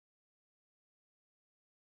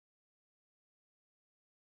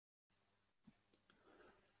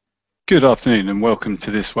Good afternoon and welcome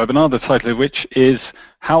to this webinar, the title of which is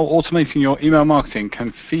How Automating Your Email Marketing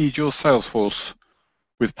Can Feed Your Salesforce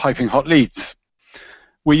with Piping Hot Leads.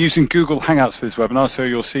 We're using Google Hangouts for this webinar, so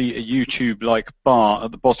you'll see a YouTube-like bar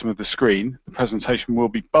at the bottom of the screen. The presentation will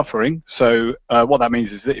be buffering, so what that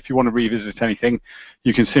means is that if you want to revisit anything,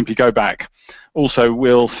 you can simply go back. Also,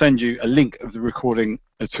 we'll send you a link of the recording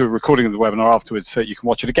to a recording of the webinar afterwards so you can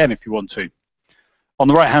watch it again if you want to. On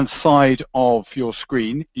the right-hand side of your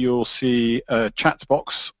screen, you'll see a chat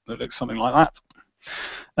box that looks something like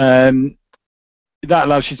that. That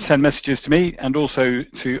allows you to send messages to me and also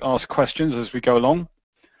to ask questions as we go along.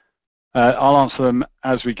 I'll answer them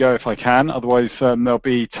as we go if I can, otherwise there'll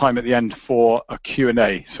be time at the end for a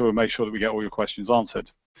Q&A, so we'll make sure that we get all your questions answered.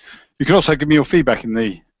 You can also give me your feedback in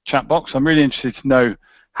the chat box. I'm really interested to know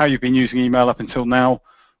how you've been using email up until now,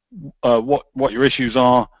 what your issues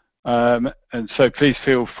are, and so please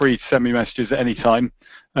feel free to send me messages at any time,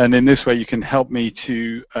 and in this way you can help me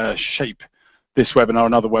to shape this webinar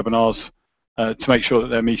and other webinars to make sure that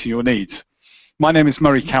they're meeting your needs. My name is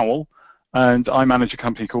Murray Cowell and I manage a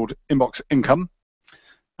company called Inbox Income.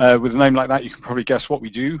 With a name like that you can probably guess what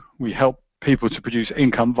we do. We help people to produce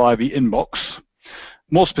income via the inbox.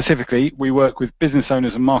 More specifically, we work with business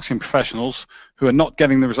owners and marketing professionals who are not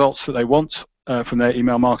getting the results that they want from their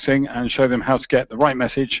email marketing, and show them how to get the right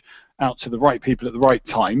message out to the right people at the right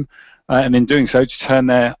time, and in doing so to turn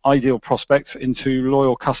their ideal prospects into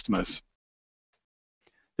loyal customers.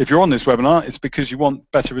 If you're on this webinar, it's because you want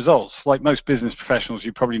better results. Like most business professionals,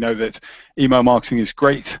 you probably know that email marketing is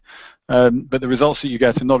great, but the results that you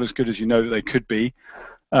get are not as good as you know that they could be.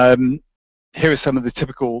 Here are some of the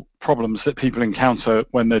typical problems that people encounter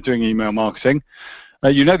when they're doing email marketing.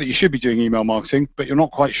 You know that you should be doing email marketing, but you're not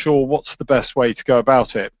quite sure what's the best way to go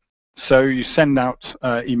about it. So you send out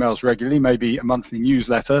emails regularly, maybe a monthly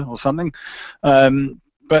newsletter or something,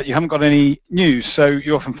 but you haven't got any news, so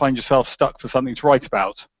you often find yourself stuck for something to write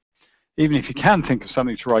about. Even if you can think of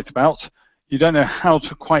something to write about, you don't know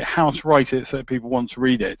quite how to write it so that people want to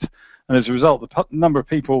read it. And as a result, the number of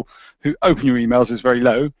people who open your emails is very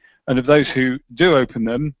low, and of those who do open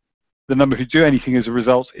them, the number who do anything as a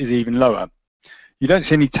result is even lower. You don't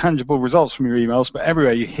see any tangible results from your emails, but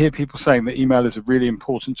everywhere you hear people saying that email is a really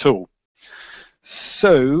important tool.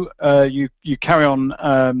 So you carry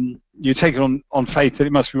on, you take it on faith that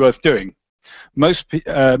it must be worth doing.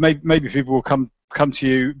 Maybe people will come to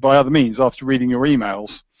you by other means after reading your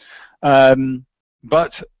emails, so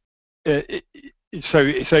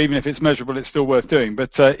even if it's measurable, it's still worth doing.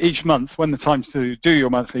 But each month, when the time to do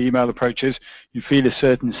your monthly email approaches, you feel a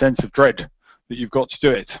certain sense of dread that you've got to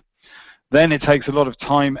do it. Then it takes a lot of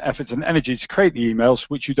time, effort, and energy to create the emails,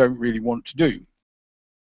 which you don't really want to do.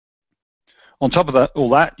 On top of all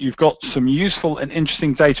that, you've got some useful and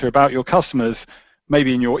interesting data about your customers,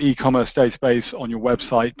 maybe in your e-commerce database, on your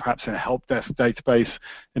website, perhaps in a help desk database,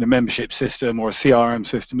 in a membership system or a CRM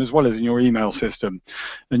system, as well as in your email system.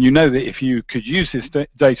 And you know that if you could use this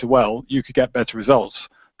data well, you could get better results,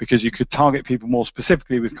 because you could target people more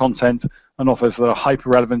specifically with content and offers that are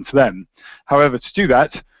hyper-relevant to them. However, to do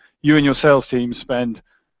that, you and your sales team spend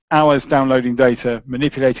hours downloading data,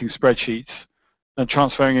 manipulating spreadsheets, and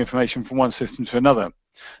transferring information from one system to another.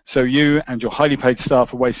 So you and your highly paid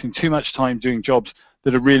staff are wasting too much time doing jobs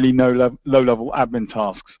that are really low-level admin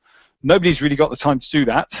tasks. Nobody's really got the time to do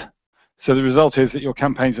that, so the result is that your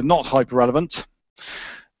campaigns are not hyper-relevant,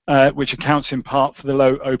 which accounts in part for the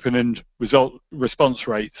low open and response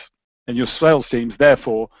rates. And your sales teams,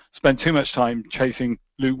 therefore, spend too much time chasing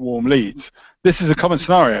lukewarm leads. This is a common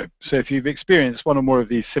scenario, so if you've experienced one or more of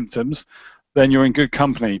these symptoms, then you're in good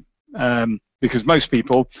company, because most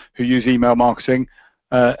people who use email marketing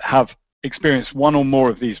have experienced one or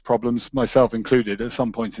more of these problems, myself included, at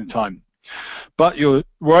some point in time. But you're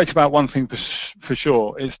right about one thing for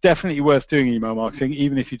sure. It's definitely worth doing email marketing,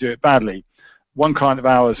 even if you do it badly. One client of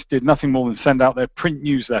ours did nothing more than send out their print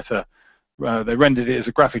newsletter. They rendered it as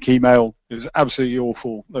a graphic email. It was absolutely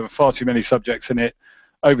awful. There were far too many subjects in it,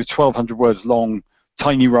 over 1,200 words long,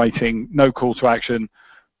 tiny writing, no call to action.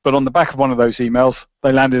 But on the back of one of those emails,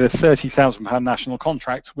 they landed a £30,000 national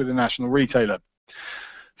contract with a national retailer.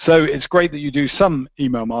 So it's great that you do some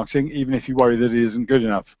email marketing, even if you worry that it isn't good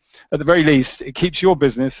enough. At the very least, it keeps your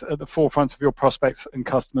business at the forefront of your prospects and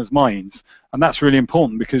customers' minds. And that's really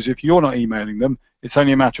important, because if you're not emailing them, it's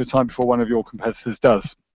only a matter of time before one of your competitors does.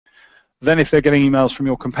 Then if they're getting emails from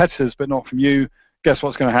your competitors but not from you, guess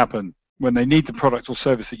what's going to happen? When they need the product or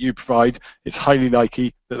service that you provide, it's highly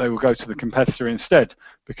likely that they will go to the competitor instead,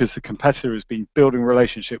 because the competitor has been building a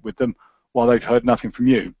relationship with them while they've heard nothing from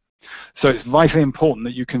you. So it's vitally important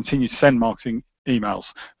that you continue to send marketing emails.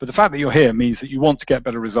 But the fact that you're here means that you want to get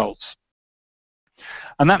better results.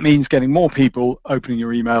 And that means getting more people opening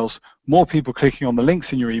your emails, more people clicking on the links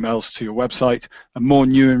in your emails to your website, and more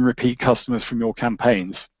new and repeat customers from your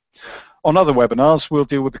campaigns. On other webinars, we'll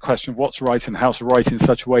deal with the question of what to write and how to write in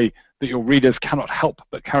such a way that your readers cannot help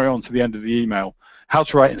but carry on to the end of the email. How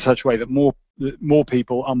to write in such a way that more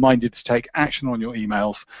people are minded to take action on your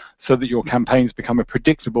emails so that your campaigns become a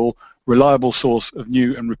predictable, reliable source of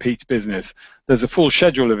new and repeat business. There's a full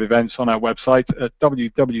schedule of events on our website at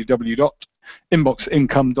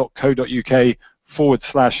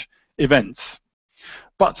www.inboxincome.co.uk/events.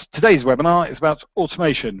 But today's webinar is about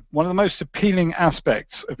automation. One of the most appealing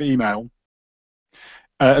aspects of email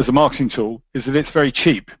as a marketing tool is that it's very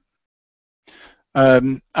cheap.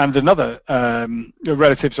 And another,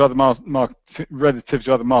 relative to other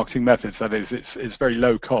marketing methods, that is, it's very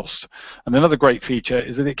low cost. And another great feature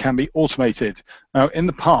is that it can be automated. Now, in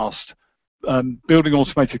the past, building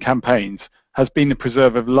automated campaigns has been the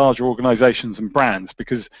preserve of larger organizations and brands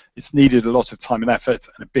because it's needed a lot of time and effort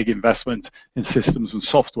and a big investment in systems and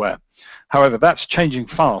software. However, that's changing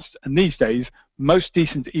fast, and these days, most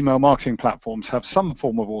decent email marketing platforms have some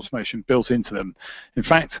form of automation built into them. In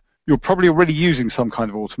fact, you're probably already using some kind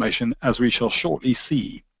of automation, as we shall shortly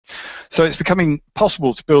see. So it's becoming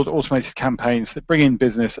possible to build automated campaigns that bring in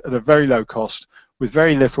business at a very low cost with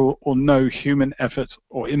very little or no human effort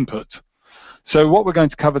or input. So what we're going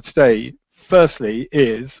to cover today, firstly,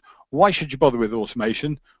 is why should you bother with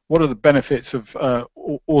automation? What are the benefits of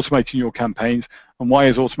automating your campaigns? And why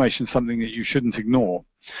is automation something that you shouldn't ignore?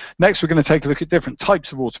 Next, we're going to take a look at different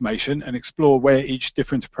types of automation and explore where each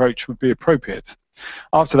different approach would be appropriate.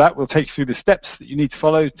 After that, we'll take you through the steps that you need to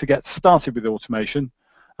follow to get started with automation.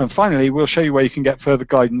 And finally, we'll show you where you can get further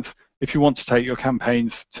guidance if you want to take your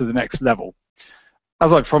campaigns to the next level.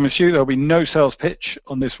 As I promised you, there'll be no sales pitch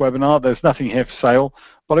on this webinar. There's nothing here for sale,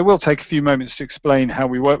 but I will take a few moments to explain how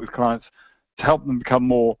we work with clients to help them become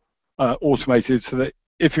more automated so that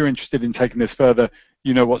if you're interested in taking this further,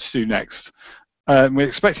 you know what to do next. We're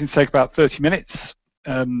expecting to take about 30 minutes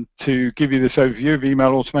to give you this overview of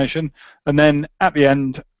email automation. And then at the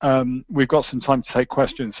end, we've got some time to take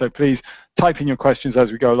questions. So please type in your questions as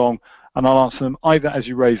we go along, and I'll answer them either as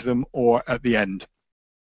you raise them or at the end.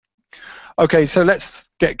 Okay, so let's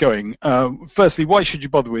get going. Firstly, why should you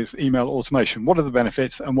bother with email automation? What are the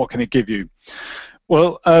benefits and what can it give you?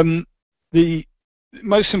 Well, the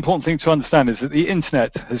most important thing to understand is that the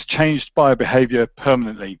internet has changed buyer behavior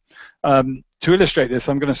permanently. To illustrate this,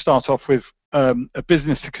 I'm going to start off with a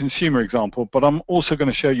business-to-consumer example, but I'm also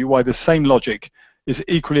going to show you why the same logic is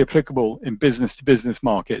equally applicable in business-to-business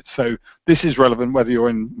markets. So this is relevant whether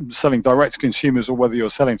you're selling direct to consumers or whether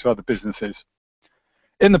you're selling to other businesses.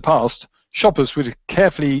 In the past, shoppers would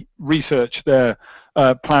carefully research their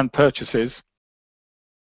planned purchases,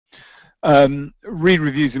 read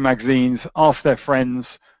reviews in magazines, ask their friends,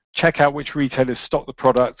 check out which retailers stock the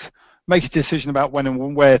product, make a decision about when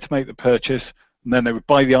and where to make the purchase, and then they would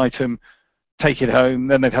buy the item, take it home,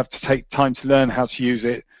 then they'd have to take time to learn how to use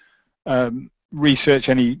it, research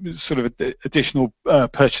any sort of additional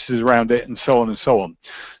purchases around it, and so on and so on.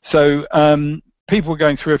 So people were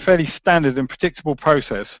going through a fairly standard and predictable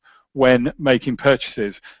process when making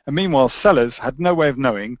purchases. And meanwhile, sellers had no way of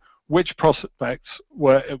knowing which prospects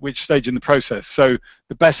were at which stage in the process. So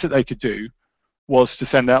the best that they could do was to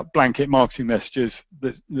send out blanket marketing messages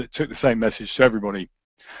that took the same message to everybody.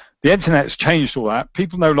 The internet has changed all that.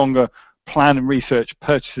 People no longer plan and research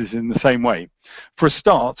purchases in the same way. For a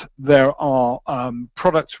start, there are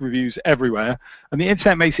product reviews everywhere, and the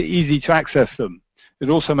internet makes it easy to access them. It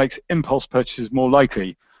also makes impulse purchases more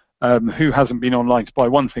likely. Who hasn't been online to buy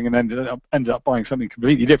one thing and ended up buying something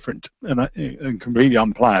completely different and completely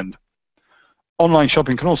unplanned? Online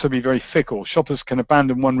shopping can also be very fickle. Shoppers can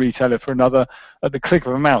abandon one retailer for another at the click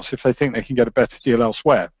of a mouse if they think they can get a better deal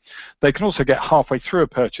elsewhere. They can also get halfway through a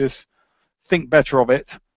purchase, think better of it,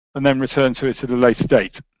 and then return to it at a later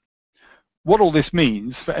date. What all this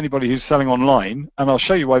means for anybody who's selling online, and I'll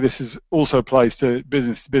show you why this also applies to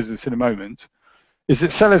business in a moment, is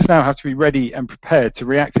that sellers now have to be ready and prepared to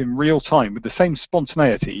react in real time with the same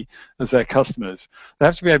spontaneity as their customers. They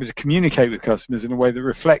have to be able to communicate with customers in a way that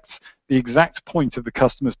reflects the exact point of the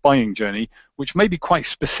customer's buying journey, which may be quite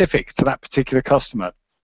specific to that particular customer.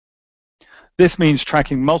 This means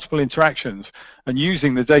tracking multiple interactions and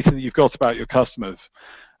using the data that you've got about your customers.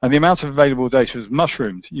 And the amount of available data has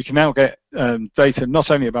mushroomed. You can now get data not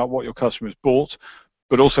only about what your customers bought,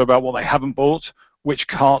 but also about what they haven't bought, which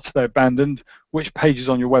carts they abandoned, which pages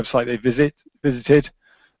on your website they visited,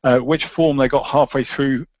 which form they got halfway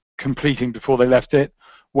through completing before they left it,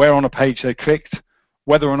 where on a page they clicked,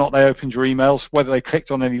 whether or not they opened your emails, whether they clicked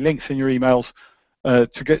on any links in your emails,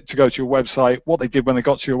 to go to your website, what they did when they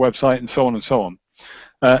got to your website, and so on and so on.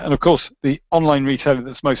 And of course, the online retailer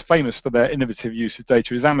that's most famous for their innovative use of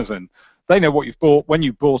data is Amazon. They know what you've bought, when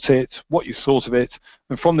you bought it, what you thought of it,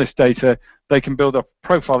 and from this data, they can build a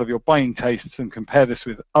profile of your buying tastes and compare this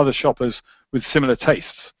with other shoppers with similar tastes.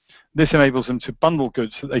 This enables them to bundle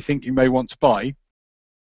goods that they think you may want to buy,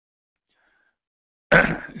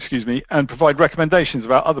 excuse me, and provide recommendations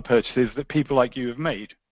about other purchases that people like you have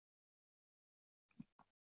made.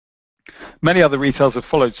 Many other retailers have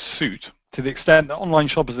followed suit to the extent that online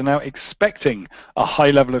shoppers are now expecting a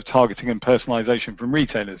high level of targeting and personalization from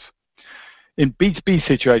retailers. In B2B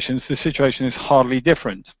situations, the situation is hardly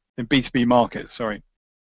different. In B2B markets, sorry.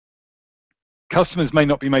 Customers may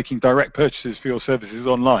not be making direct purchases for your services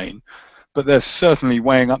online, but they're certainly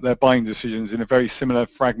weighing up their buying decisions in a very similar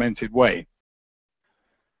fragmented way.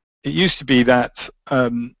 It used to be that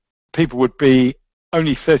people would be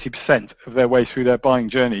only 30% of their way through their buying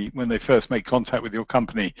journey when they first make contact with your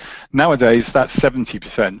company. Nowadays, that's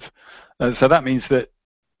 70%. So that means that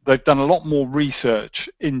they've done a lot more research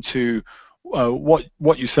into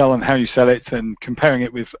what you sell and how you sell it, and comparing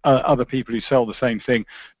it with other people who sell the same thing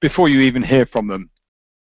before you even hear from them.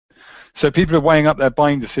 So people are weighing up their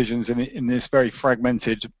buying decisions in this very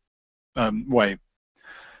fragmented way.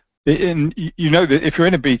 And you know that if you're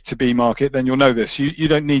in a B2B market, then you'll know this. You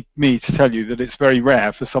don't need me to tell you that it's very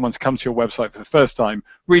rare for someone to come to your website for the first time,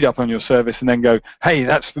 read up on your service, and then go, hey,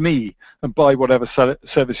 that's for me, and buy whatever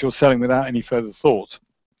service you're selling without any further thought.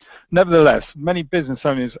 Nevertheless, many business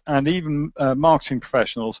owners and even marketing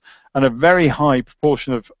professionals and a very high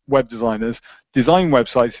proportion of web designers design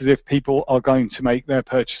websites as if people are going to make their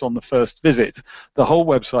purchase on the first visit. The whole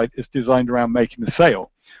website is designed around making the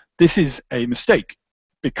sale. This is a mistake,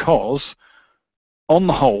 because on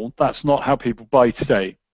the whole, that's not how people buy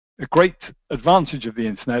today. A great advantage of the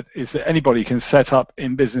internet is that anybody can set up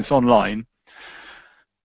in business online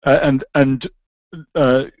and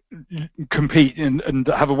compete and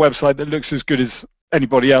have a website that looks as good as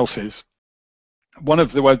anybody else's. One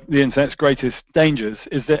of the internet's greatest dangers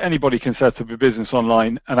is that anybody can set up a business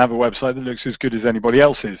online and have a website that looks as good as anybody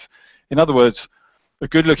else's. In other words, a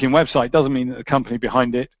good-looking website doesn't mean that the company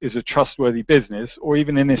behind it is a trustworthy business or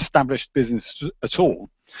even an established business at all.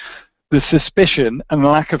 The suspicion and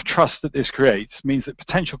lack of trust that this creates means that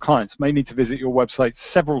potential clients may need to visit your website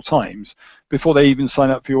several times before they even sign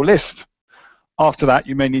up for your list. After that,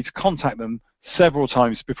 you may need to contact them several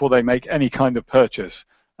times before they make any kind of purchase.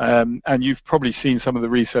 And you've probably seen some of the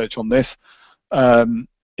research on this.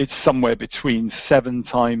 It's somewhere between 7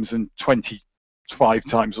 times and 25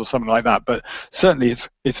 times or something like that. But certainly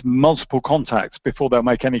it's multiple contacts before they'll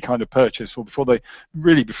make any kind of purchase, or before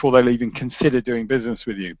they'll even consider doing business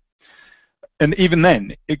with you. And even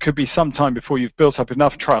then, it could be some time before you've built up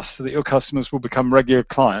enough trust so that your customers will become regular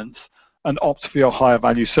clients and opt for your higher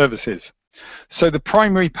value services. So the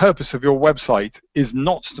primary purpose of your website is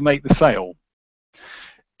not to make the sale.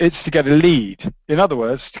 It's to get a lead. In other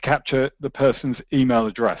words, to capture the person's email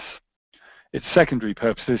address. Its secondary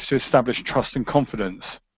purpose is to establish trust and confidence.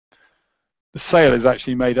 The sale is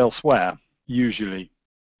actually made elsewhere, usually.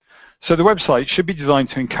 So the website should be designed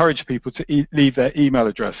to encourage people to leave their email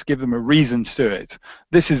address, give them a reason to do it.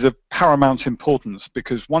 This is of paramount importance,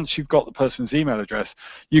 because once you've got the person's email address,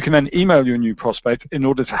 you can then email your new prospect in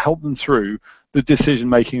order to help them through the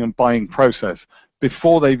decision-making and buying process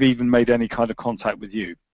before they've even made any kind of contact with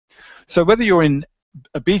you. So whether you're in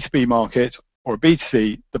a B2B market or a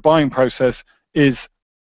B2C, the buying process is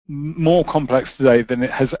more complex today than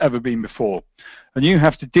it has ever been before. And you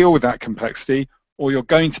have to deal with that complexity, or you're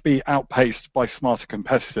going to be outpaced by smarter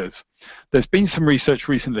competitors. There's been some research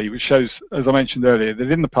recently which shows, as I mentioned earlier,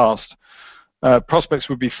 that in the past, prospects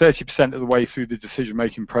would be 30% of the way through the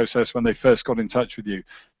decision-making process when they first got in touch with you.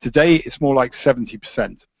 Today, it's more like 70%.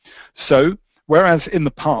 So, whereas in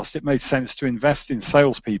the past it made sense to invest in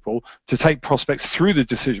salespeople to take prospects through the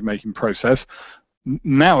decision-making process,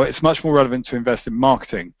 now it's much more relevant to invest in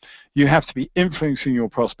marketing. You have to be influencing your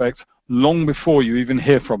prospects long before you even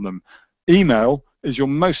hear from them. Email is your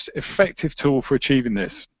most effective tool for achieving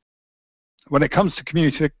this. When it comes to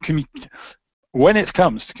communicating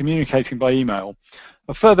by email,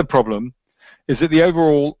 a further problem is that the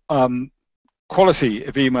overall quality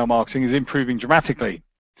of email marketing is improving dramatically.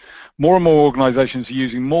 More and more organizations are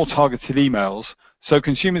using more targeted emails, so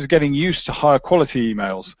consumers are getting used to higher quality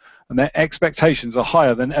emails, and their expectations are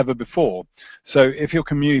higher than ever before. So if your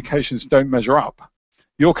communications don't measure up,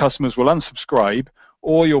 your customers will unsubscribe,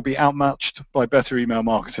 or you'll be outmatched by better email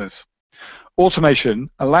marketers. Automation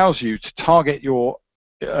allows you to target your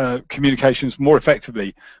communications more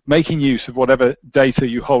effectively, making use of whatever data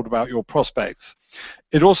you hold about your prospects.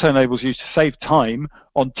 It also enables you to save time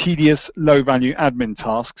on tedious, low-value admin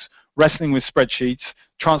tasks, wrestling with spreadsheets,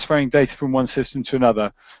 transferring data from one system to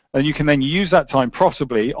another. And you can then use that time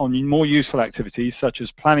profitably on more useful activities such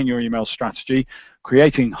as planning your email strategy,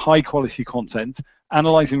 creating high-quality content,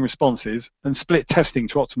 analyzing responses, and split testing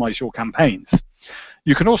to optimize your campaigns.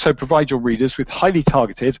 You can also provide your readers with highly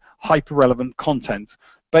targeted, hyper-relevant content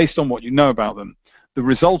based on what you know about them. The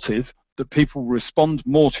result is that people respond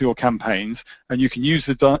more to your campaigns, and you can use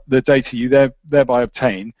the data you thereby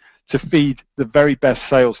obtain to feed the very best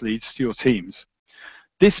sales leads to your teams.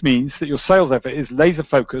 This means that your sales effort is laser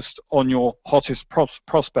focused on your hottest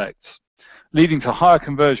prospects, leading to higher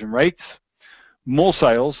conversion rates, more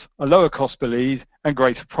sales, a lower cost per lead, and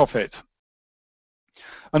greater profit.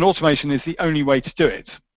 And automation is the only way to do it.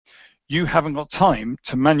 You haven't got time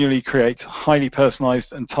to manually create highly personalized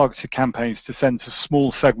and targeted campaigns to send to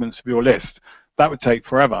small segments of your list. That would take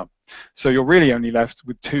forever. So you're really only left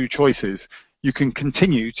with two choices. You can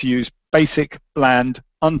continue to use basic, bland,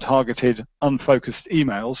 untargeted, unfocused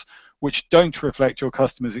emails, which don't reflect your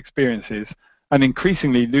customers' experiences and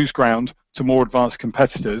increasingly lose ground to more advanced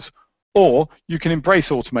competitors, or you can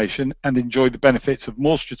embrace automation and enjoy the benefits of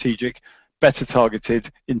more strategic, better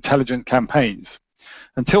targeted, intelligent campaigns.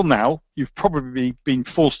 Until now, you've probably been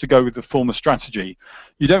forced to go with the former strategy.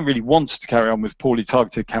 You don't really want to carry on with poorly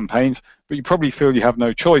targeted campaigns, but you probably feel you have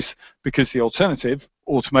no choice because the alternative,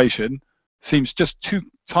 automation, seems just too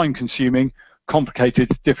time-consuming, complicated,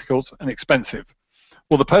 difficult, and expensive.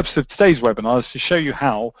 Well, the purpose of today's webinar is to show you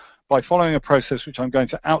how, by following a process which I'm going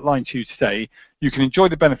to outline to you today, you can enjoy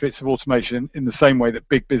the benefits of automation in the same way that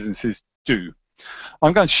big businesses do.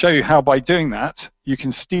 I'm going to show you how by doing that, you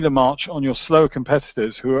can steal a march on your slower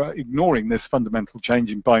competitors who are ignoring this fundamental change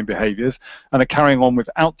in buying behaviors and are carrying on with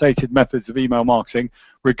outdated methods of email marketing,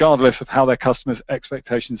 regardless of how their customers'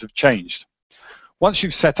 expectations have changed. Once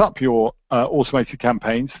you've set up your automated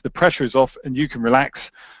campaigns, the pressure is off and you can relax,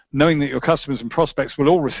 knowing that your customers and prospects will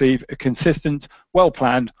all receive a consistent,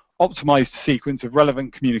 well-planned, optimized sequence of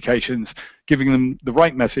relevant communications, giving them the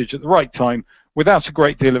right message at the right time without a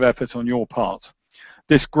great deal of effort on your part.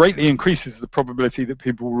 This greatly increases the probability that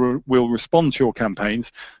people will respond to your campaigns,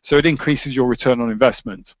 so it increases your return on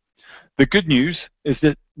investment. The good news is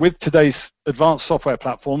that with today's advanced software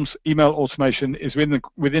platforms, email automation is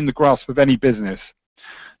within the grasp of any business.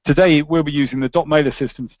 Today, we'll be using the Dotmailer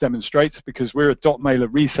system to demonstrate because we're a Dotmailer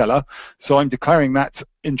reseller, so I'm declaring that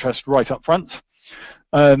interest right up front.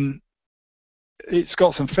 It's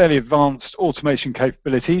got some fairly advanced automation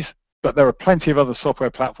capabilities, but there are plenty of other software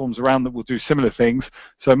platforms around that will do similar things.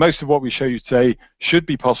 So most of what we show you today should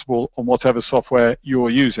be possible on whatever software you're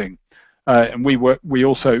using. And we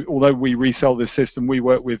also, although we resell this system, we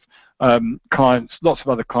work with clients, lots of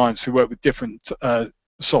other clients who work with different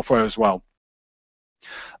software as well.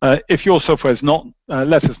 If your software is not,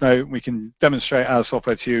 let us know. We can demonstrate our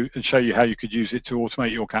software to you and show you how you could use it to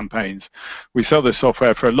automate your campaigns. We sell this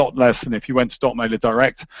software for a lot less than if you went to Dotmailer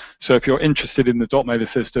direct. So if you're interested in the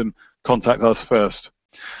Dotmailer system, contact us first.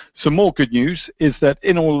 Some more good news is that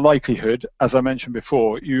in all likelihood, as I mentioned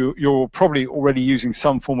before, you're probably already using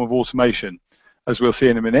some form of automation, as we'll see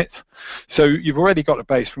in a minute. So you've already got a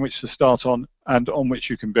base from which to start on and on which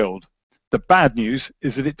you can build. The bad news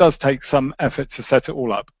is that it does take some effort to set it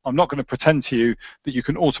all up. I'm not going to pretend to you that you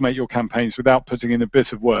can automate your campaigns without putting in a bit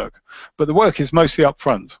of work, but the work is mostly up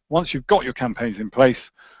front. Once you've got your campaigns in place,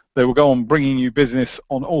 they will go on bringing you business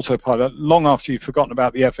on autopilot long after you've forgotten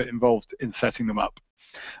about the effort involved in setting them up.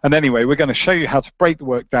 And anyway, we're going to show you how to break the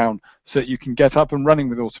work down so that you can get up and running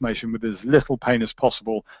with automation with as little pain as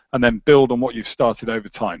possible and then build on what you've started over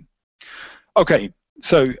time. Okay.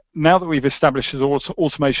 So now that we've established that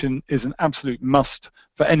automation is an absolute must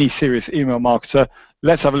for any serious email marketer,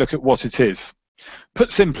 let's have a look at what it is. Put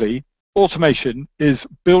simply, automation is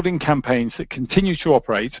building campaigns that continue to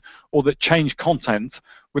operate or that change content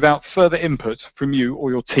without further input from you or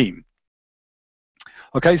your team.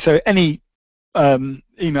 Okay, so any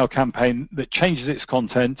email campaign that changes its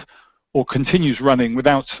content or continues running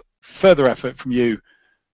without further effort from you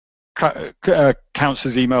counts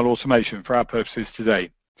as email automation for our purposes today.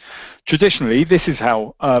 Traditionally, this is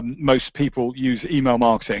how most people use email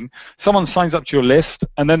marketing. Someone signs up to your list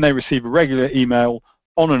and then they receive a regular email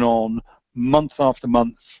on and on, month after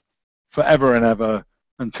month, forever and ever,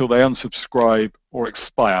 until they unsubscribe or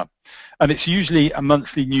expire. And it's usually a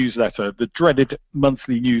monthly newsletter, the dreaded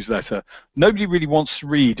monthly newsletter. Nobody really wants to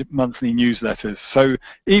read monthly newsletters. So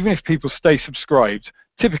even if people stay subscribed,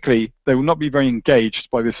 typically they will not be very engaged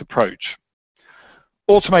by this approach.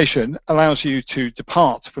 Automation allows you to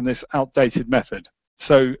depart from this outdated method.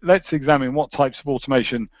 So let's examine what types of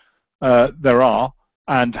automation there are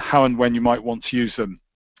and how and when you might want to use them.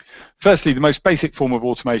 Firstly, the most basic form of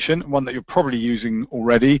automation, one that you're probably using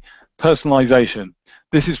already, personalization.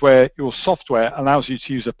 This is where your software allows you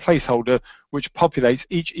to use a placeholder which populates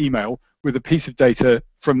each email with a piece of data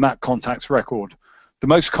from that contact's record. The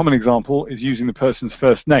most common example is using the person's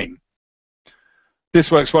first name. This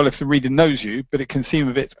works well if the reader knows you, but it can seem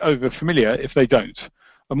a bit over-familiar if they don't.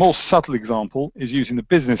 A more subtle example is using the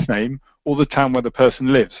business name or the town where the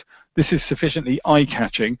person lives. This is sufficiently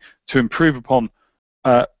eye-catching to improve upon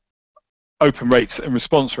open rates and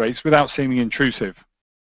response rates without seeming intrusive.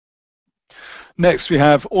 Next, we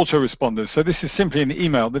have autoresponders. So this is simply an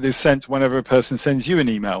email that is sent whenever a person sends you an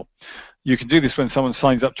email. You can do this when someone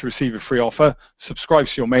signs up to receive a free offer, subscribes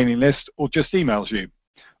to your mailing list, or just emails you.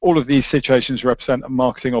 All of these situations represent a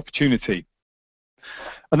marketing opportunity.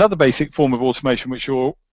 Another basic form of automation which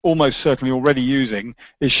you're almost certainly already using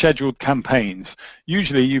is scheduled campaigns.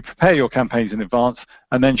 Usually you prepare your campaigns in advance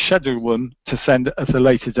and then schedule them to send at a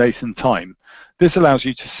later date and time. This allows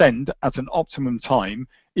you to send at an optimum time,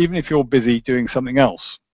 even if you're busy doing something else.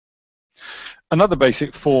 Another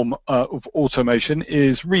basic form of automation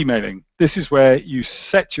is remailing. This is where you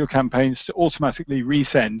set your campaigns to automatically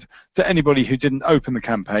resend to anybody who didn't open the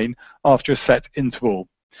campaign after a set interval.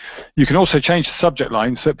 You can also change the subject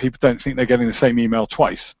line so that people don't think they're getting the same email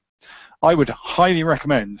twice. I would highly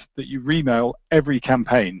recommend that you remail every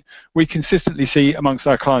campaign. We consistently see amongst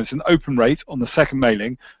our clients an open rate on the second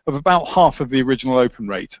mailing of about half of the original open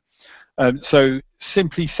rate. So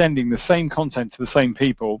simply sending the same content to the same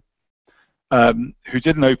people who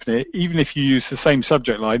didn't open it, even if you use the same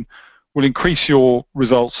subject line, will increase your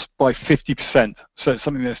results by 50%. So it's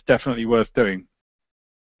something that's definitely worth doing.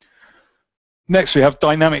 Next, we have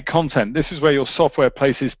dynamic content. This is where your software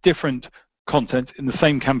places different content in the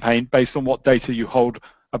same campaign based on what data you hold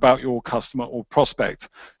about your customer or prospect.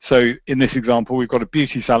 So in this example, we've got a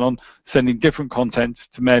beauty salon sending different content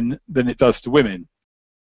to men than it does to women.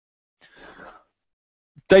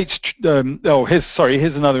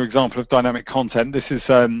 Here's another example of dynamic content. This is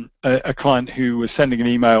a client who was sending an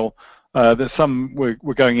email that some were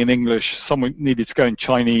going in English, some needed to go in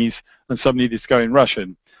Chinese, and some needed to go in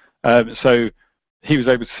Russian. So he was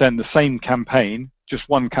able to send the same campaign, just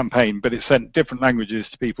one campaign, but it sent different languages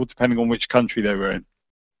to people depending on which country they were in.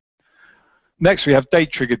 Next, we have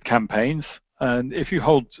date-triggered campaigns. And if you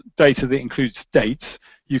hold data that includes dates,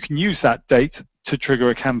 you can use that date to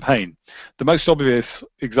trigger a campaign. The most obvious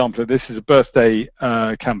example of this is a birthday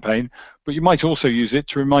campaign, but you might also use it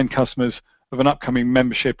to remind customers of an upcoming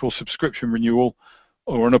membership or subscription renewal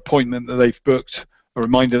or an appointment that they've booked, a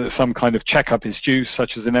reminder that some kind of checkup is due,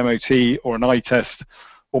 such as an MOT or an eye test,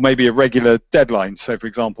 or maybe a regular deadline. So, for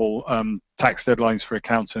example, tax deadlines for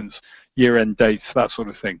accountants, year-end dates, that sort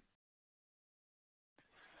of thing.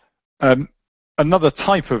 Another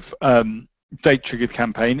type of date-triggered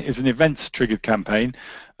campaign is an events-triggered campaign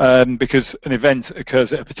because an event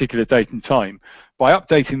occurs at a particular date and time. By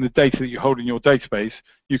updating the data that you hold in your database,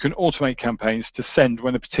 you can automate campaigns to send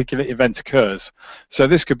when a particular event occurs. So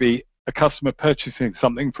this could be a customer purchasing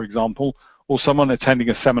something, for example, or someone attending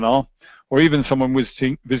a seminar, or even someone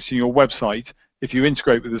visiting your website if you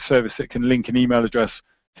integrate with a service that can link an email address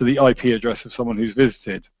to the IP address of someone who's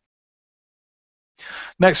visited.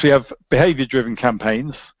 Next, we have behavior-driven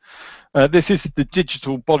campaigns. This is the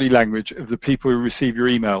digital body language of the people who receive your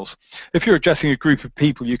emails. If you're addressing a group of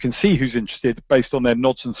people, you can see who's interested based on their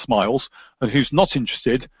nods and smiles, and who's not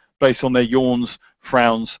interested based on their yawns,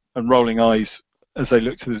 frowns, and rolling eyes as they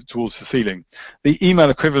look towards the ceiling. The email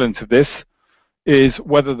equivalent of this is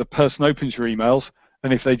whether the person opens your emails,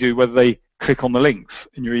 and if they do, whether they click on the links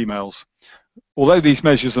in your emails. Although these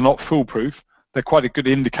measures are not foolproof, they're quite a good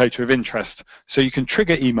indicator of interest. So you can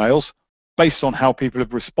trigger emails based on how people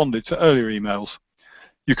have responded to earlier emails.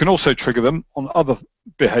 You can also trigger them on other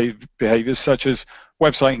behaviors such as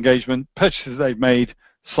website engagement, purchases they've made,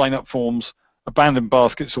 sign-up forms, abandoned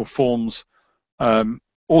baskets or forms,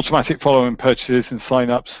 automatic following purchases and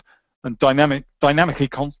sign-ups, and dynamically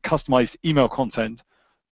customized email content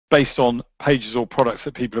based on pages or products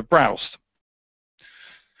that people have browsed.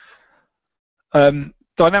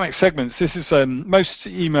 Dynamic segments. This is most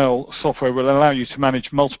email software will allow you to manage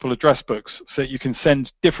multiple address books so that you can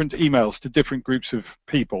send different emails to different groups of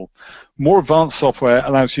people. More advanced software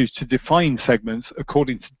allows you to define segments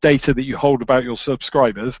according to data that you hold about your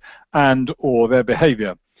subscribers and or their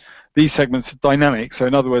behavior. These segments are dynamic, so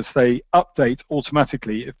in other words, they update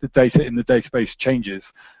automatically if the data in the database changes,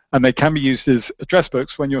 and they can be used as address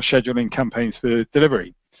books when you're scheduling campaigns for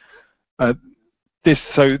delivery. This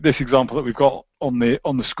example that we've got on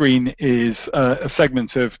the screen is a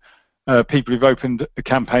segment of people who've opened a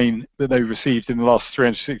campaign that they received in the last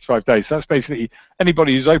 365 days. So that's basically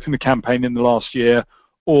anybody who's opened the campaign in the last year,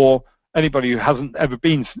 or anybody who hasn't ever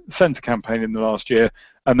been sent a campaign in the last year.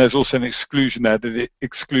 And there's also an exclusion there that it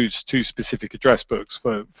excludes 2 specific address books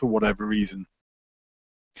for whatever reason.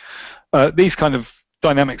 These kind of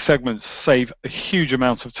dynamic segments save a huge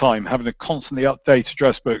amount of time having to constantly update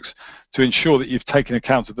address books to ensure that you've taken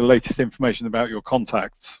account of the latest information about your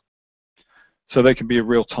contacts. So they can be a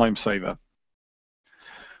real time saver.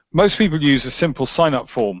 Most people use a simple sign-up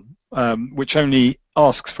form, which only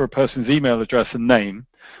asks for a person's email address and name.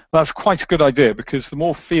 That's quite a good idea, because the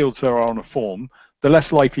more fields there are on a form, the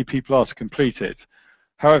less likely people are to complete it.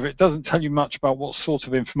 However, it doesn't tell you much about what sort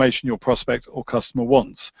of information your prospect or customer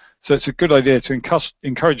wants. So it's a good idea to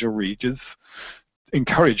encourage your readers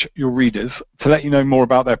to let you know more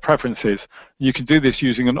about their preferences. You can do this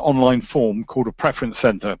using an online form called a preference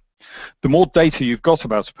center. The more data you've got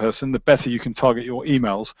about a person, the better you can target your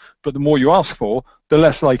emails, but the more you ask for, the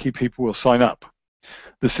less likely people will sign up.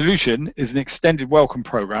 The solution is an extended welcome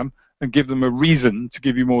program and give them a reason to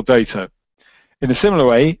give you more data. In a similar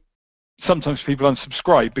way, sometimes people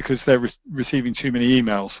unsubscribe because they're receiving too many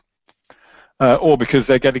emails, or because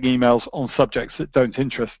they're getting emails on subjects that don't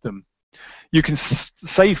interest them. You can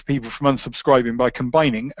save people from unsubscribing by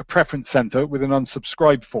combining a preference center with an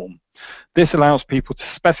unsubscribe form. This allows people to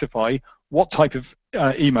specify what type of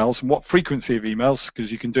emails and what frequency of emails,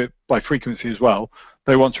 because you can do it by frequency as well,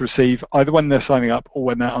 they want to receive either when they're signing up or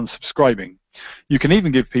when they're unsubscribing. You can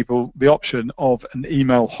even give people the option of an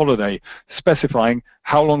email holiday, specifying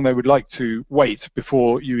how long they would like to wait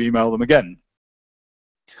before you email them again.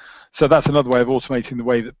 So that's another way of automating the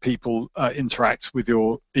way that people interact with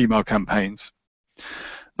your email campaigns.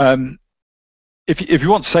 If you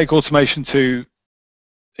want to take automation to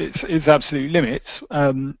its absolute limits,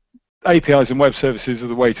 APIs and web services are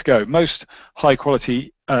the way to go. Most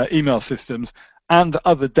high-quality email systems and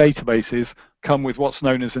other databases come with what's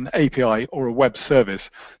known as an API or a web service.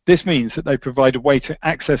 This means that they provide a way to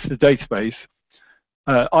access the database,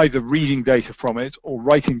 either reading data from it or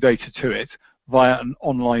writing data to it via an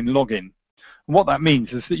online login. And what that means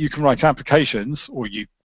is that you can write applications, or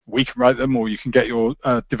we can write them, or you can get your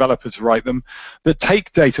developer to write them, that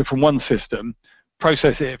take data from one system,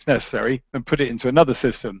 process it if necessary, and put it into another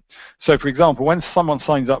system. So for example, when someone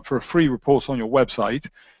signs up for a free report on your website,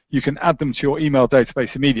 you can add them to your email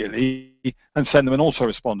database immediately and send them an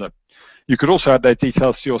autoresponder. You could also add their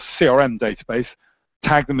details to your CRM database,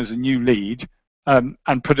 tag them as a new lead, and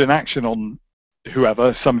put an action on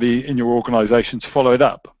whoever, somebody in your organization, to follow it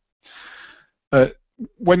up.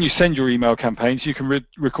 When you send your email campaigns, you can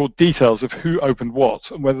record details of who opened what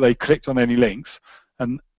and whether they clicked on any links.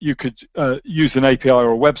 And you could use an API or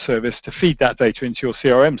a web service to feed that data into your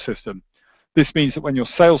CRM system. This means that when your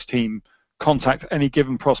sales team contact any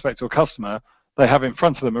given prospect or customer, they have in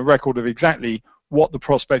front of them a record of exactly what the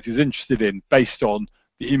prospect is interested in based on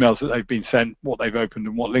the emails that they've been sent, what they've opened,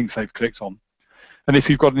 and what links they've clicked on. And if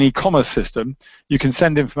you've got an e-commerce system, you can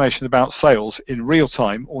send information about sales in real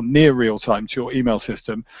time or near real time to your email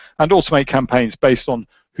system and automate campaigns based on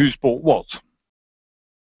who's bought what.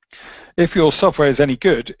 If your software is any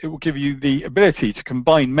good, it will give you the ability to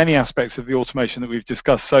combine many aspects of the automation that we've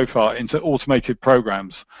discussed so far into automated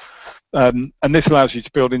programs. And this allows you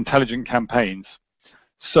to build intelligent campaigns.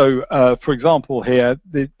 So, for example, here,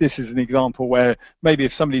 this is an example where maybe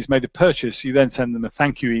if somebody's made a purchase, you then send them a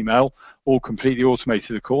thank you email, all completely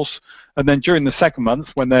automated, of course. And then during the second month,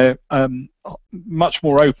 when they're much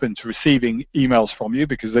more open to receiving emails from you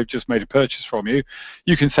because they've just made a purchase from you,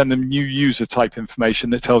 you can send them new user type information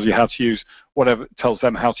that tells you how to use whatever, tells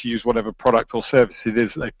them how to use whatever product or service it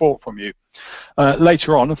is that they bought from you.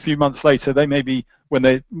 Later on, a few months later, they may be, when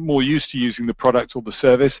they're more used to using the product or the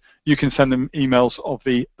service, you can send them emails of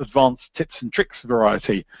the advanced tips and tricks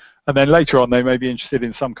variety. And then later on, they may be interested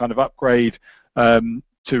in some kind of upgrade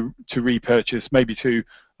to repurchase, maybe to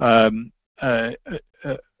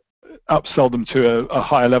upsell them to a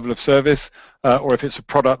higher level of service, or if it's a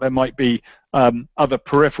product, there might be other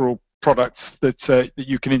peripheral products that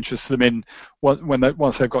you can interest them in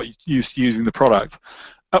once they've got used to using the product.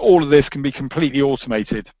 All of this can be completely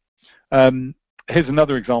automated. Here's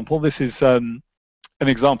another example. This is an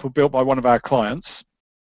example built by one of our clients.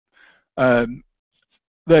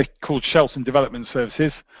 They're called Shelton Development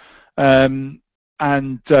Services. And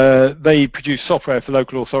they produce software for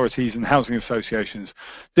local authorities and housing associations.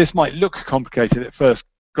 This might look complicated at first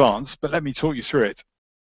glance, but let me talk you through it.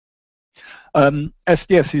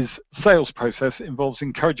 SDS's sales process involves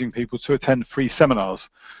encouraging people to attend free seminars.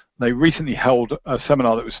 They recently held a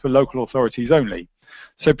seminar that was for local authorities only.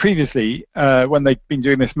 So previously, when they'd been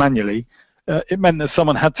doing this manually, it meant that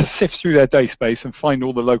someone had to sift through their database and find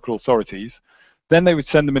all the local authorities. Then they would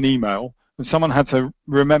send them an email, and someone had to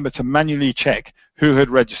remember to manually check who had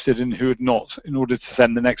registered and who had not in order to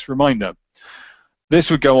send the next reminder. This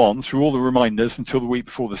would go on through all the reminders until the week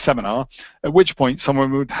before the seminar, at which point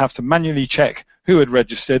someone would have to manually check who had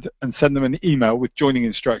registered and send them an email with joining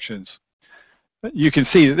instructions. You can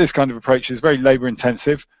see that this kind of approach is very labor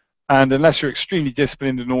intensive, and unless you're extremely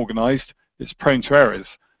disciplined and organized, it's prone to errors.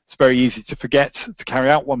 It's very easy to forget to carry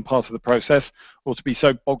out one part of the process or to be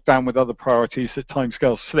so bogged down with other priorities that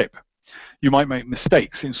timescales slip. You might make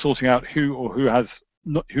mistakes in sorting out who has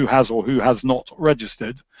not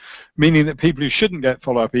registered, meaning that people who shouldn't get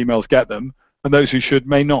follow-up emails get them, and those who should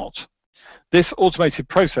may not. This automated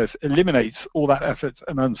process eliminates all that effort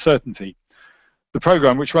and uncertainty. The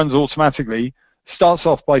program, which runs automatically, starts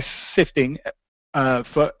off by sifting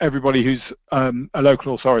for everybody who's a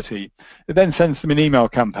local authority. It then sends them an email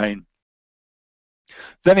campaign.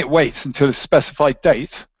 Then it waits until a specified date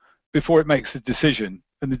before it makes a decision,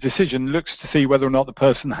 and the decision looks to see whether or not the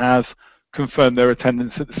person has confirmed their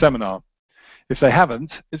attendance at the seminar. If they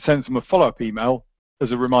haven't, it sends them a follow-up email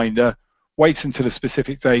as a reminder, waits until a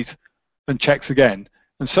specific date, and checks again,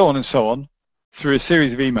 and so on through a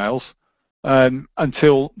series of emails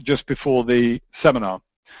until just before the seminar.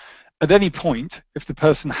 At any point, if the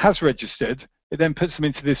person has registered, it then puts them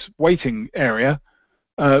into this waiting area,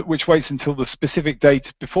 which waits until the specific date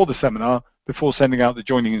before the seminar, before sending out the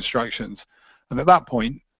joining instructions. And at that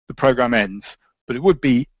point, the program ends. But it would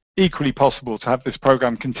be equally possible to have this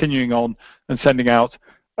program continuing on and sending out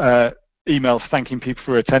emails thanking people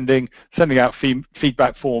for attending, sending out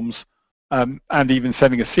feedback forms, and even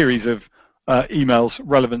sending a series of emails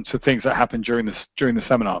relevant to things that happened during the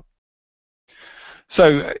seminar.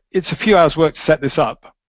 So it's a few hours work to set this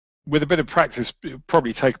up. With a bit of practice, it'll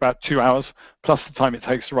probably take about 2 hours, plus the time it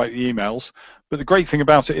takes to write the emails. But the great thing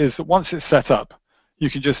about it is that once it's set up, you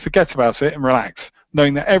can just forget about it and relax,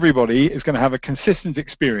 knowing that everybody is going to have a consistent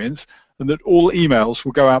experience and that all emails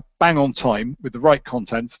will go out bang on time with the right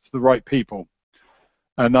content to the right people.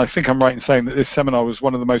 And I think I'm right in saying that this seminar was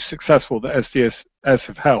one of the most successful that SDSS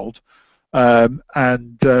have held. I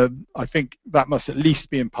think that must at least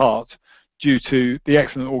be in part due to the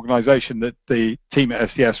excellent organization that the team at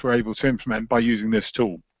SDS were able to implement by using this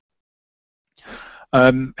tool.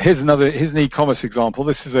 Here's an e-commerce example.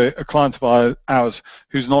 This is a client of ours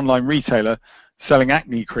who's an online retailer selling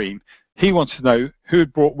acne cream. He wants to know who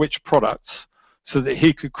had bought which products so that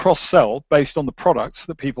he could cross-sell based on the products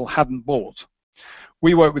that people hadn't bought.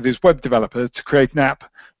 We worked with his web developer to create an app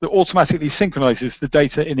that automatically synchronizes the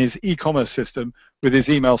data in his e-commerce system with his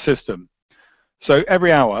email system. So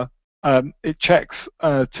every hour, it checks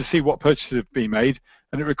to see what purchases have been made,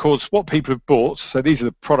 and it records what people have bought. So these are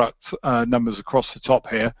the product numbers across the top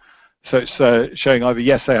here. So it's showing either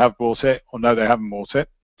yes, they have bought it, or no, they haven't bought it.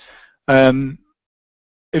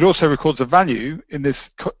 It also records a value in this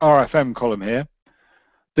RFM column here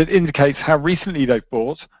that indicates how recently they've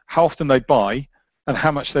bought, how often they buy, and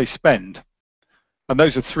how much they spend. And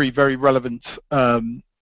those are three very relevant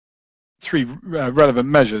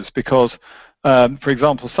measures because, for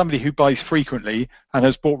example, somebody who buys frequently and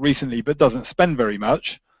has bought recently but doesn't spend very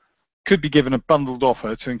much could be given a bundled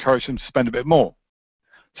offer to encourage them to spend a bit more.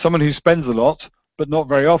 Someone who spends a lot but not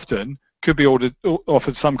very often could be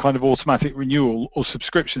offered some kind of automatic renewal or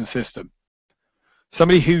subscription system.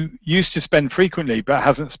 Somebody who used to spend frequently but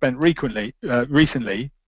hasn't spent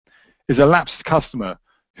recently is a lapsed customer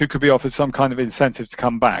who could be offered some kind of incentive to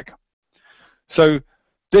come back. So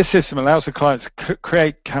this system allows the client to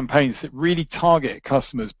create campaigns that really target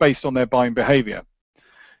customers based on their buying behavior.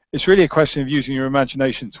 It's really a question of using your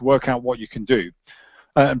imagination to work out what you can do.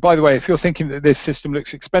 And by the way, if you're thinking that this system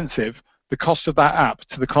looks expensive, the cost of that app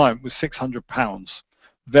to the client was £600,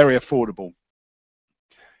 very affordable.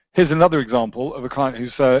 Here's another example of a client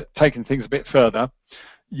who's taken things a bit further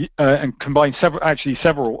and combined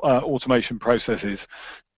several automation processes.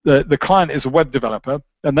 The client is a web developer,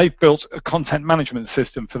 and they've built a content management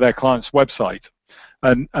system for their client's website.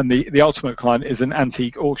 And the ultimate client is an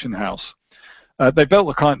antique auction house. They built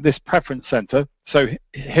the client this preference center. So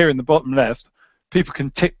here in the bottom left, people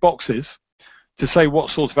can tick boxes to say what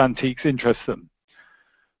sort of antiques interest them.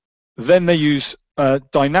 Then they use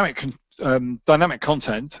dynamic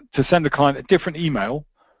content to send the client a different email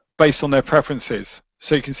based on their preferences.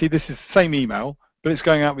 So you can see this is the same email, but it's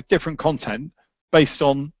going out with different content based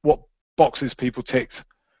on what boxes people ticked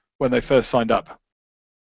when they first signed up.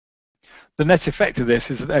 The net effect of this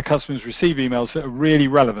is that their customers receive emails that are really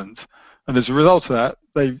relevant, and as a result of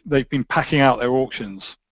that, they've been packing out their auctions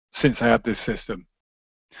since they had this system.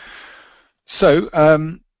 So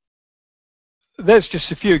there's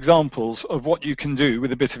just a few examples of what you can do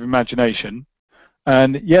with a bit of imagination.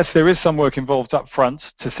 And yes, there is some work involved up front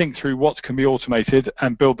to think through what can be automated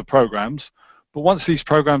and build the programs. But once these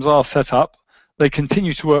programs are set up, they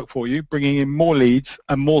continue to work for you, bringing in more leads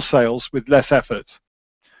and more sales with less effort.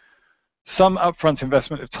 Some upfront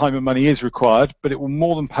investment of time and money is required, but it will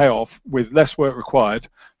more than pay off with less work required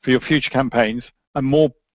for your future campaigns and more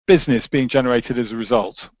business being generated as a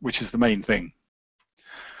result, which is the main thing.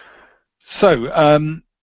 So,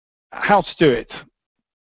 how to do it?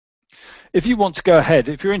 If you want to go ahead,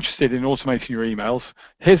 if you're interested in automating your emails,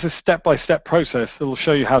 here's a step-by-step process that will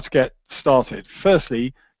show you how to get started.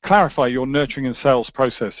 Firstly, clarify your nurturing and sales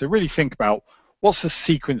process. So really think about what's the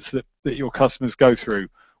sequence that your customers go through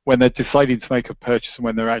when they're deciding to make a purchase and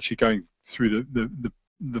when they're actually going through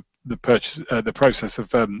the process of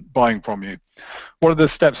buying from you. What are the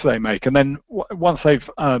steps they make? And then once they've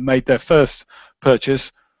made their first purchase,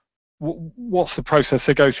 what's the process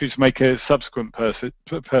they go through to make a subsequent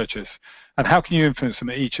purchase? And how can you influence them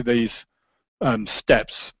at each of these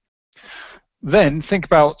steps? Then think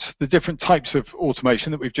about the different types of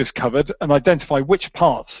automation that we've just covered and identify which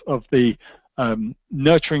parts of the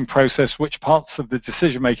nurturing process, which parts of the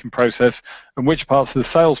decision-making process, and which parts of the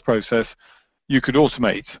sales process you could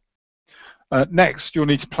automate. Next, you'll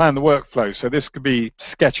need to plan the workflow. So this could be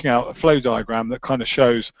sketching out a flow diagram that kind of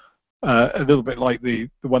shows a little bit like the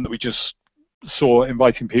one that we just saw,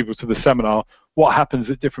 inviting people to the seminar, what happens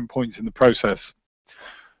at different points in the process.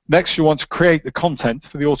 Next, you want to create the content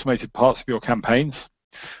for the automated parts of your campaigns,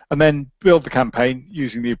 and then build the campaign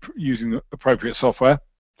using the appropriate software.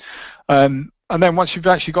 And then once you've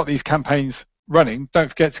actually got these campaigns running, don't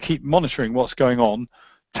forget to keep monitoring what's going on,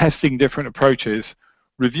 testing different approaches,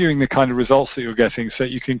 reviewing the kind of results that you're getting so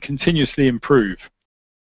that you can continuously improve.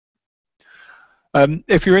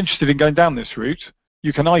 If you're interested in going down this route,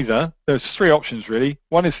 you can either, there's three options really.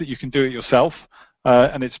 One is that you can do it yourself,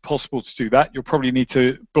 and it's possible to do that. You'll probably need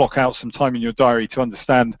to block out some time in your diary to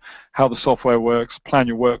understand how the software works, plan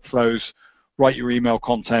your workflows, write your email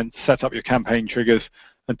content, set up your campaign triggers,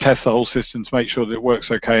 and test the whole system to make sure that it works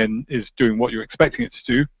okay and is doing what you're expecting it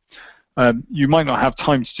to do. You might not have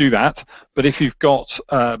time to do that, but if you've got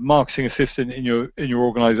a marketing assistant in your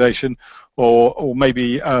organization, or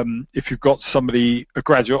maybe if you've got somebody, a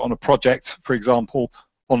graduate on a project, for example,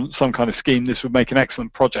 on some kind of scheme, this would make an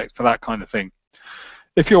excellent project for that kind of thing.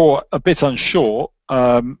 If you're a bit unsure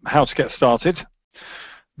how to get started,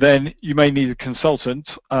 then you may need a consultant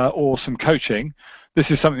or some coaching. This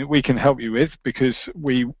is something that we can help you with because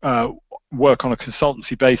we work on a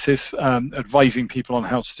consultancy basis, advising people on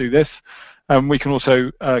how to do this. And we can also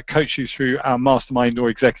coach you through our mastermind or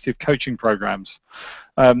executive coaching programs.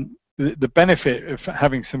 The benefit of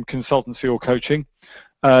having some consultancy or coaching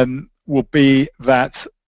will be that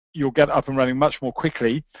you'll get up and running much more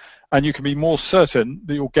quickly, and you can be more certain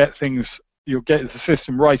that you'll get the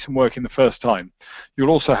system right and working the first time. You'll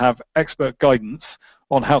also have expert guidance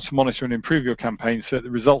on how to monitor and improve your campaign so that the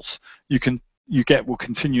results you get will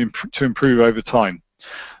continue to improve over time.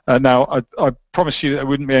 Now, I promised you that there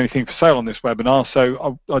wouldn't be anything for sale on this webinar,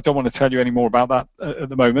 so I don't want to tell you any more about that at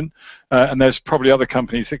the moment. And there's probably other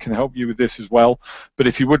companies that can help you with this as well. But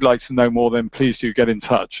if you would like to know more, then please do get in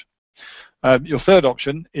touch. Your third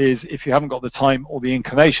option is if you haven't got the time or the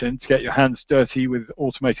inclination to get your hands dirty with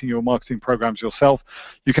automating your marketing programs yourself,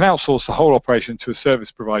 you can outsource the whole operation to a service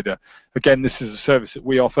provider. Again, this is a service that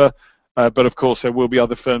we offer, but of course there will be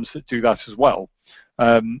other firms that do that as well.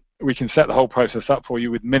 We can set the whole process up for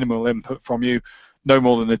you with minimal input from you, no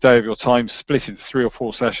more than a day of your time, split into 3 or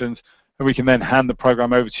 4 sessions, and we can then hand the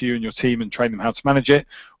program over to you and your team and train them how to manage it,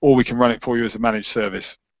 or we can run it for you as a managed service.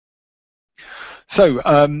 So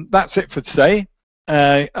that's it for today.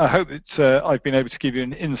 I hope that I've been able to give you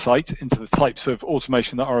an insight into the types of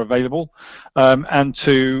automation that are available and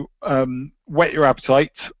to whet your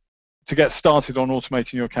appetite to get started on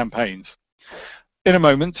automating your campaigns. In a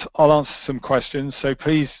moment, I'll answer some questions, so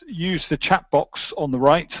please use the chat box on the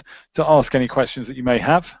right to ask any questions that you may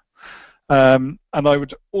have. And I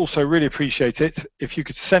would also really appreciate it if you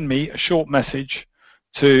could send me a short message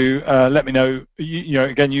to let me know,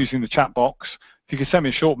 again, using the chat box, if you could send me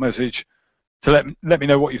a short message to let me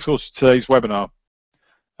know what you thought of today's webinar.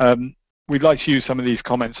 We'd like to use some of these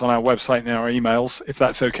comments on our website and our emails, if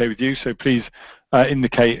that's okay with you, so please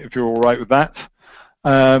indicate if you're all right with that.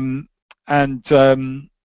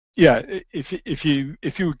 Yeah, if you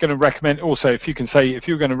were going to recommend, also if you can say, if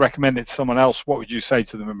you were going to recommend it to someone else, what would you say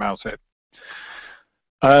to them about it?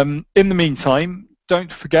 In the meantime,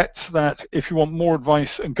 don't forget that if you want more advice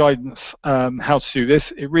and guidance how to do this,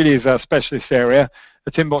 it really is our specialist area,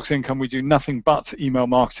 At Inbox Income, we do nothing but email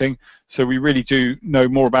marketing, so we really do know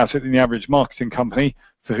more about it than the average marketing company,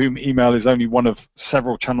 for whom email is only one of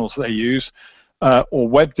several channels that they use, or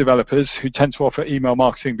web developers who tend to offer email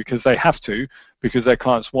marketing because they have to, because their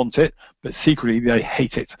clients want it, but secretly they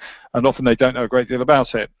hate it, and often they don't know a great deal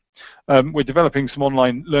about it. We're developing some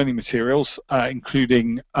online learning materials,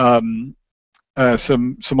 including some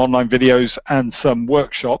online videos and some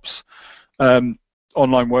workshops,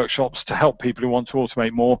 online workshops to help people who want to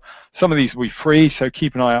automate more. Some of these will be free, so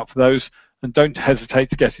keep an eye out for those, and don't hesitate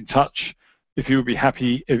to get in touch if you would be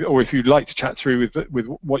happy, or if you'd like to chat through with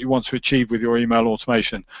what you want to achieve with your email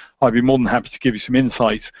automation. I'd be more than happy to give you some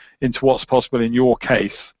insight into what's possible in your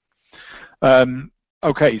case.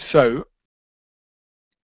 Okay, so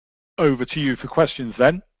over to you for questions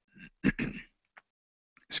then.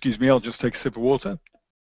 Excuse me, I'll just take a sip of water.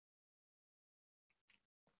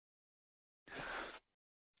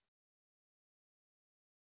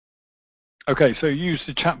 Okay, so use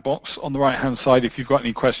the chat box on the right-hand side if you've got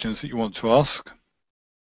any questions that you want to ask.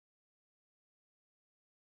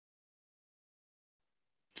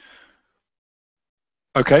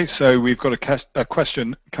 Okay, so we've got a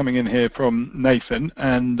question coming in here from Nathan,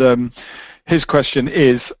 and his question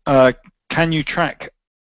is, can you track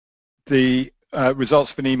the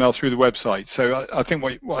results of an email through the website? So I think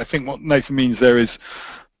what Nathan means there is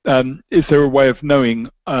there a way of knowing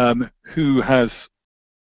who has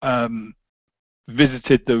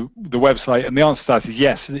visited the website? And the answer to that is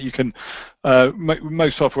yes. That you can.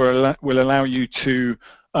 Most software will allow you to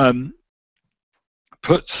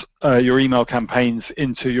put your email campaigns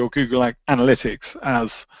into your Google Analytics as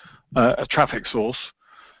a traffic source,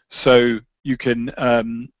 so you can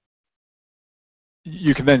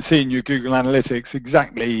then see in your Google Analytics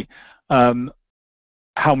exactly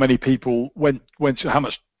how many people went to, how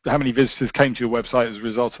many visitors came to your website as a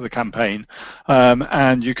result of the campaign,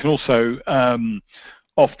 and you can also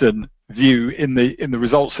often view in the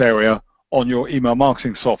results area on your email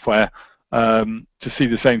marketing software to see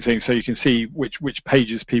the same thing. So you can see which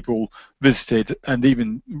pages people visited, and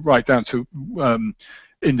even right down to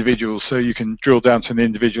individuals. So you can drill down to an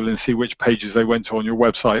individual and see which pages they went to on your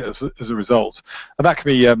website as a result. And that can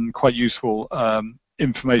be quite useful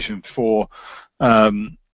information for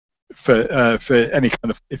any kind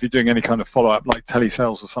of, if you're doing any kind of follow-up like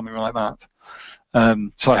telesales or something like that.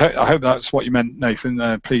 So I hope that's what you meant,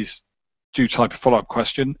 Nathan. Please do type a follow-up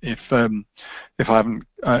question if I haven't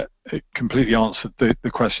completely answered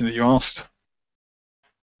the question that you asked.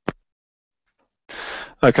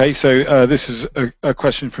 Okay, so this is a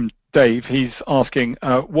question from Dave. He's asking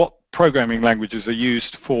what programming languages are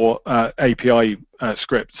used for API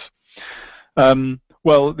scripts.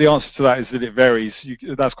 Well, the answer to that is that it varies.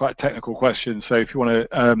 That's quite a technical question, so if you want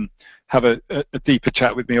to have a deeper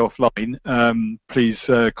chat with me offline, please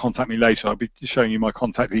contact me later. I'll be showing you my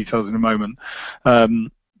contact details in a moment.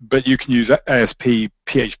 But you can use ASP,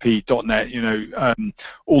 PHP, .NET, you know,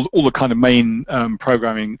 all the kind of main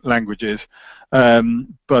programming languages.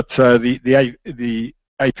 But the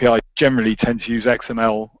API generally tend to use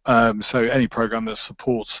XML, so any program that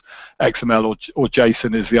supports XML or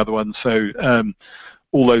JSON is the other one. So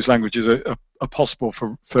all those languages are possible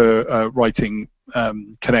for writing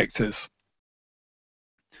connectors.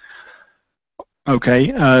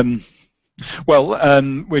 Okay. Well,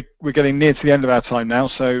 we're getting near to the end of our time now,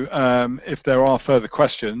 so if there are further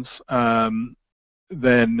questions,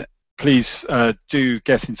 then please do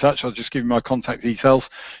get in touch. I'll just give you my contact details.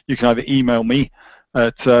 You can either email me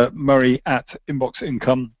at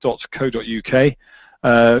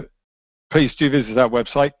murray@inboxincome.co.uk. Please do visit our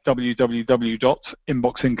website,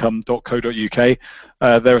 www.inboxincome.co.uk.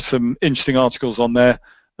 There are some interesting articles on there,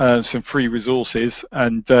 some free resources,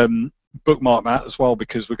 and bookmark that as well,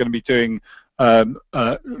 because we're going to be doing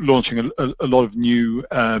launching a lot of new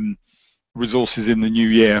resources in the new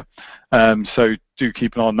year. So do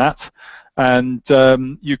keep an eye on that. And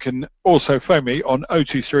you can also phone me on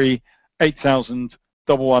 023 8000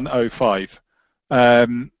 1105.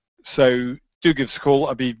 So do give us a call.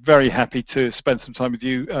 I'd be very happy to spend some time with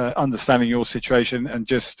you, understanding your situation and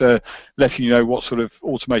just letting you know what sort of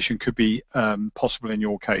automation could be possible in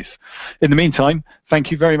your case. In the meantime,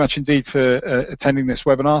 thank you very much indeed for attending this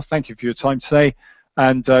webinar. Thank you for your time today,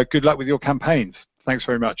 and good luck with your campaigns. Thanks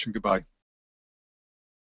very much, and goodbye.